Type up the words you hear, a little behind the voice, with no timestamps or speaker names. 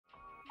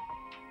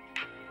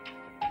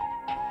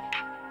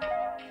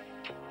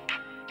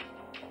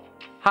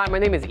Hi, my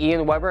name is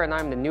Ian Weber and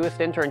I'm the newest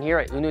intern here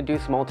at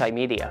UnoDeuce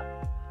Multimedia.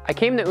 I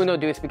came to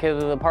UnoDeuce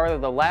because it was a part of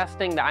the last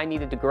thing that I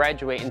needed to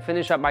graduate and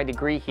finish up my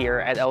degree here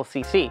at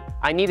LCC.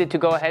 I needed to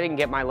go ahead and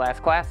get my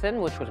last class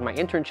in, which was my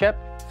internship.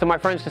 So my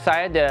friends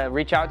decided to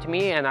reach out to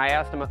me and I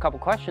asked them a couple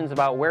questions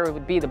about where it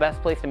would be the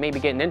best place to maybe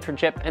get an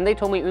internship, and they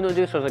told me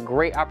UnoDeuce was a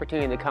great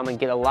opportunity to come and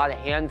get a lot of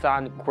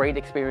hands-on, great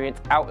experience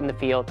out in the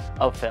field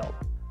of film.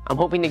 I'm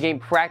hoping to gain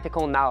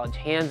practical knowledge,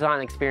 hands-on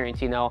experience,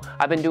 you know.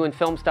 I've been doing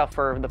film stuff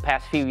for the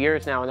past few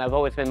years now and I've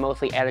always been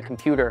mostly at a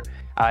computer.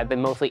 I've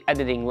been mostly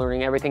editing,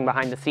 learning everything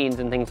behind the scenes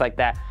and things like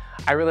that.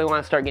 I really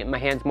want to start getting my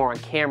hands more on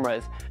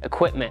cameras,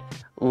 equipment,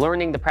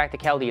 learning the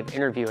practicality of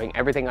interviewing,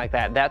 everything like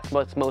that. That's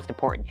what's most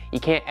important. You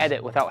can't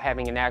edit without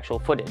having an actual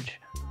footage.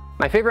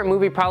 My favorite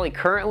movie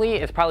currently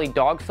is probably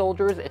Dog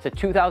Soldiers. It's a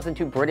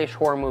 2002 British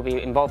horror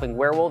movie involving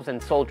werewolves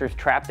and soldiers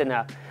trapped in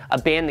a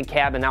abandoned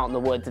cabin out in the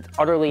woods. It's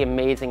utterly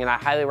amazing and I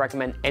highly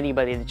recommend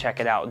anybody to check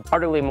it out.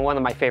 Utterly one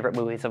of my favorite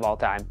movies of all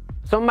time.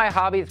 Some of my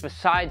hobbies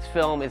besides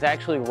film is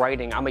actually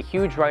writing. I'm a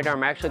huge writer.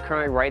 I'm actually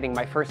currently writing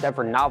my first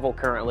ever novel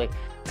currently.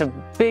 It's a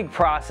big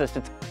process.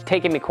 It's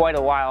taken me quite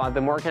a while. I've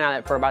been working on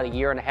it for about a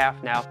year and a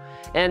half now.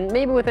 And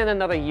maybe within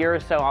another year or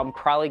so, I'm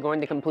probably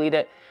going to complete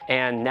it.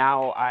 And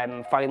now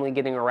I'm finally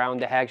getting around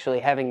to actually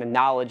having the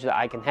knowledge that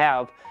I can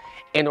have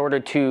in order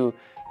to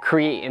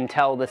create and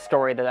tell the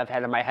story that I've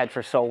had in my head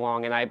for so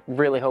long. And I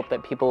really hope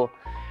that people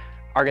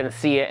are going to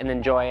see it and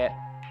enjoy it.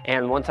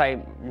 And once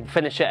I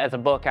finish it as a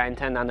book, I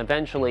intend on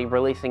eventually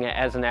releasing it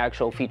as an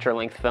actual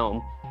feature-length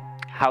film.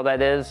 How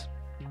that is,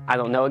 I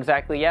don't know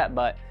exactly yet,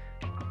 but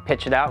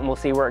pitch it out and we'll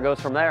see where it goes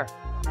from there.